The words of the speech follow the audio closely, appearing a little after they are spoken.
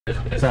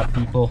What's up,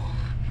 people?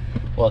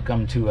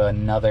 Welcome to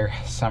another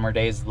Summer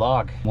Days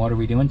vlog. What are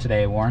we doing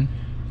today, Warren?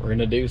 We're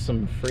gonna do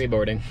some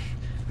freeboarding.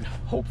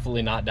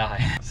 Hopefully not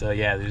die. So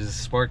yeah, there's a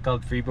sport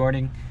called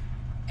freeboarding,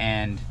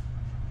 and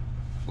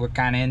we're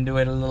kind of into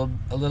it a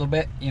little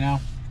bit, you know.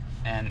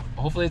 And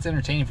hopefully it's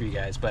entertaining for you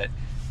guys. But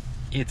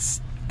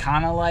it's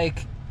kind of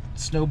like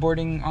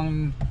snowboarding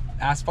on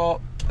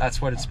asphalt.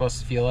 That's what it's supposed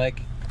to feel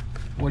like.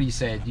 What do you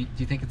say? Do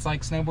you think it's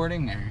like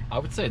snowboarding, or? I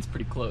would say it's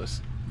pretty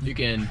close. You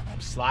can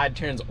slide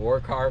turns or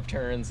carve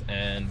turns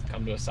and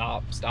come to a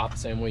stop the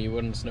same way you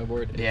would on a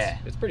snowboard.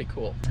 It's pretty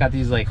cool. It's got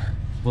these like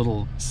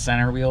little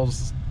center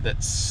wheels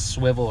that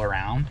swivel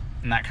around,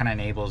 and that kind of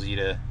enables you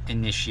to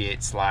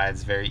initiate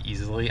slides very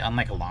easily,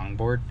 unlike a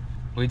longboard.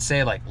 We'd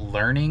say like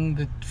learning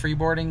the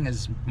freeboarding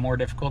is more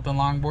difficult than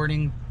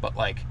longboarding, but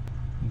like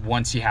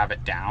once you have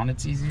it down,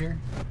 it's easier.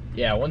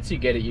 Yeah, once you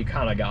get it, you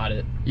kind of got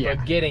it. Yeah.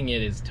 But getting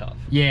it is tough.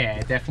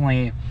 Yeah,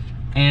 definitely.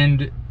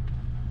 And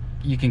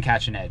you can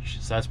catch an edge,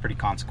 so that's pretty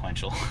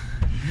consequential.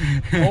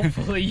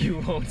 Hopefully you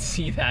won't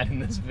see that in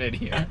this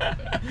video.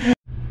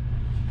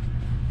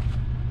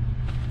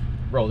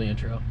 Roll the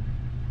intro.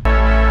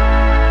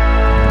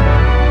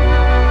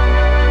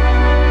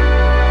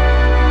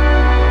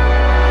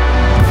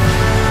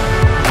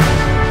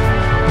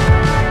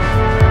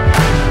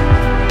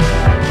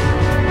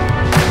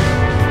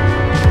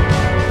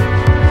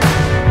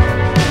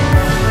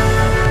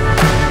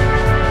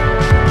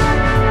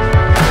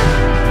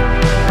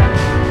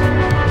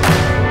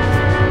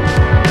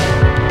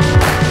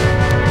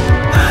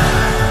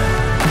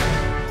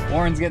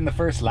 Warren's getting the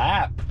first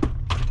lap.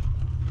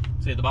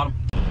 See at the bottom?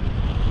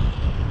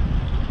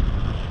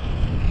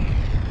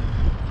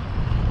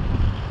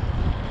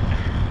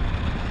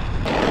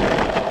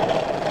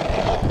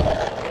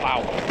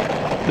 Wow.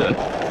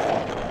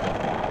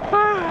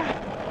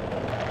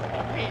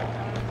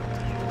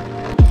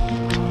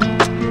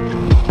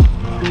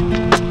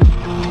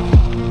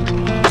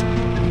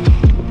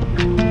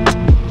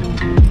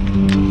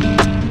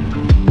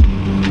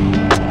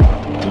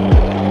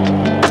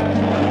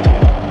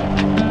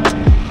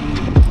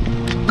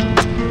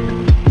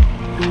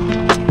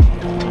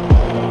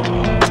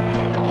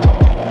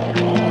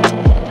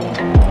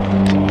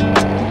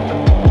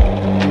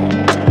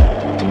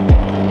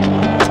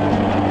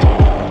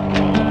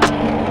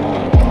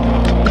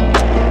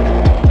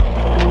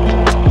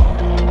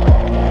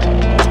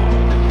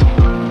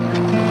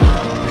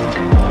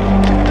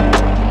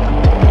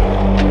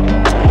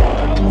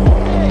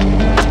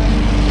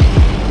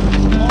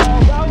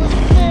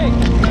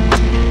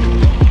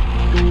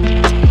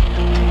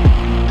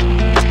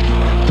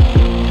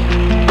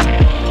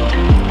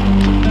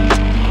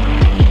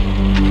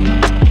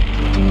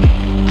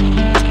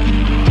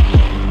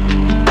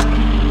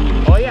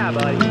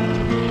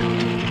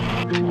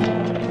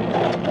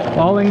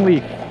 Falling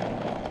leaf.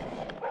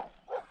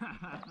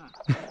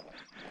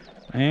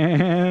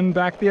 And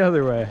back the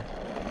other way.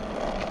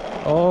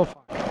 Oh,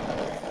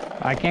 fuck.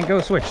 I can't go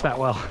switch that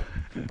well.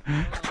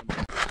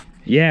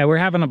 Yeah, we're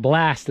having a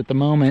blast at the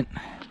moment.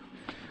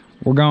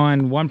 We're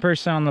going one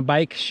person on the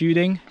bike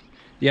shooting,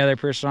 the other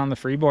person on the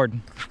freeboard.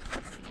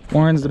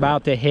 Warren's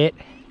about to hit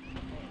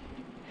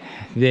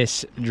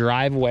this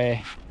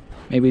driveway.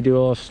 Maybe do a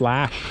little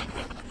slash.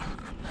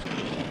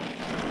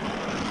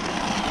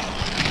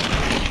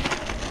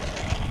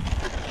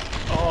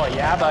 Oh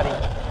yeah, buddy.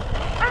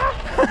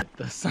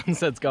 The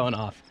sunset's going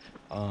off.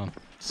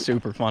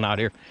 Super fun out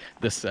here.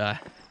 It's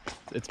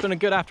been a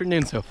good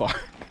afternoon so far.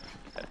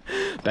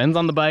 Ben's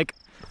on the bike.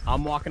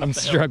 I'm walking up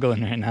the hill.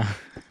 Struggling right now.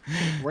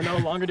 We're no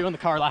longer doing the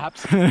car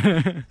laps.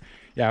 Yeah,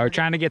 we're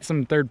trying to get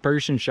some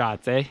third-person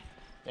shots, eh?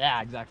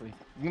 Yeah, exactly.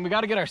 We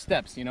got to get our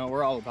steps. You know,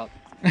 we're all about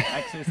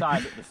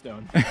exercise at the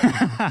stone.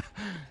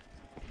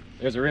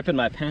 There's a rip in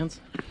my pants.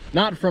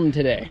 Not from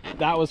today.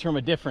 That was from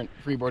a different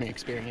freeboarding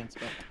experience.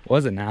 But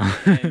Was it now?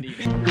 you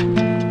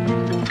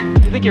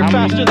think you're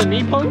faster than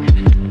me, punk?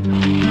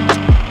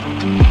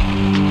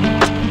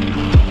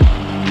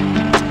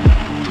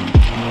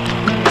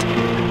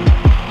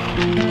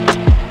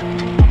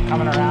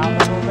 Coming around a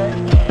little bit.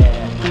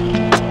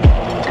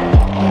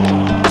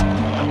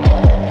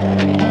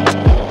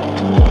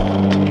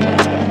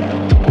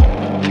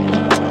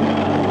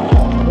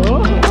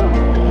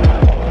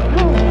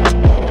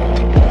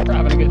 We're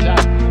having a good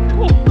time.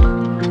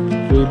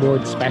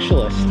 Freeboard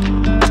specialist.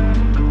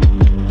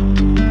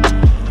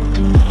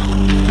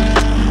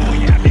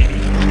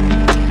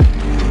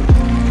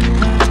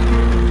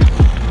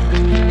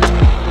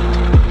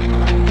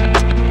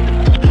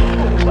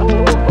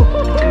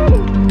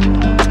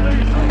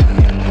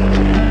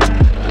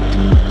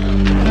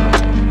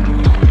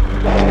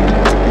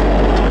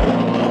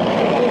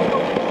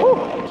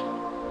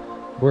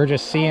 We're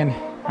just seeing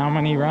how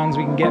many runs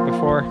we can get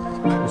before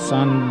the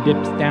sun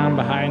dips down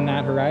behind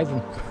that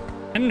horizon.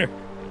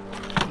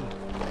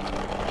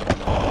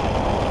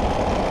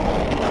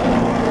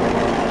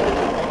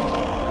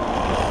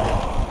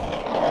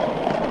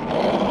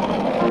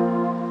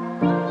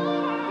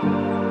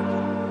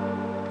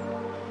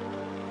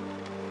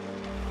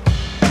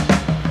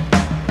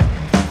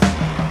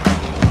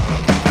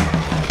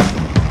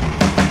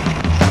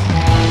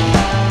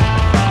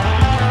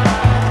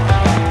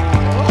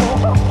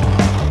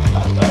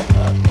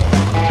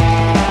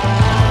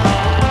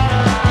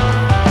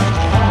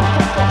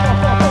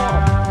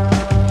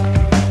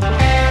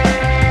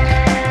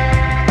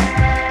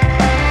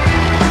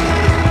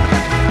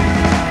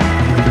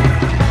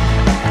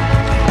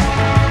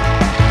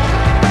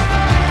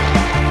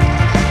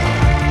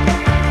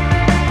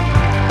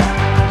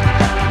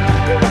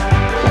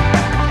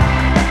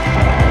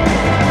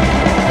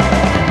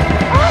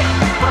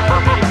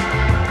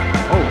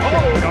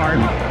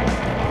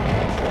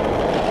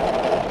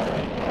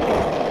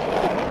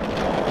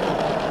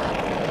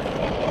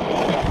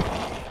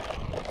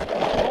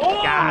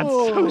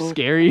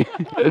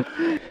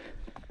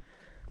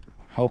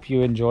 Hope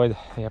you enjoyed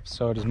the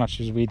episode as much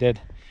as we did.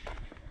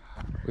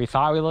 We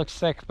thought we looked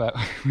sick, but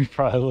we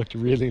probably looked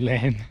really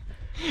lame.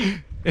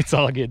 It's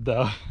all good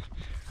though.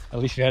 At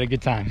least we had a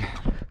good time.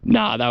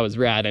 Nah, that was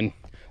rad, and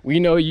we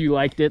know you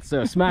liked it,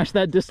 so smash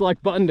that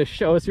dislike button to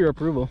show us your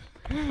approval.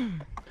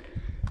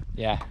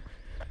 Yeah,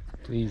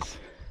 please.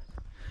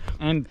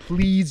 And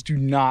please do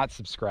not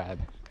subscribe.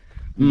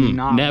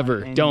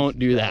 Never. Don't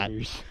do that.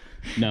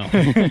 No.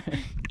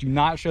 Do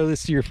not show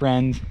this to your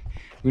friends.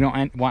 We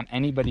don't want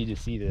anybody to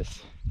see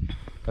this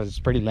because it's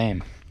pretty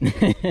lame.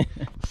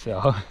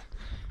 So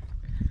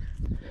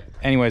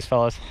anyways,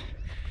 fellas,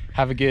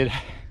 have a good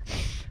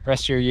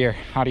rest of your year.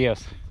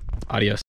 Adios. Adios.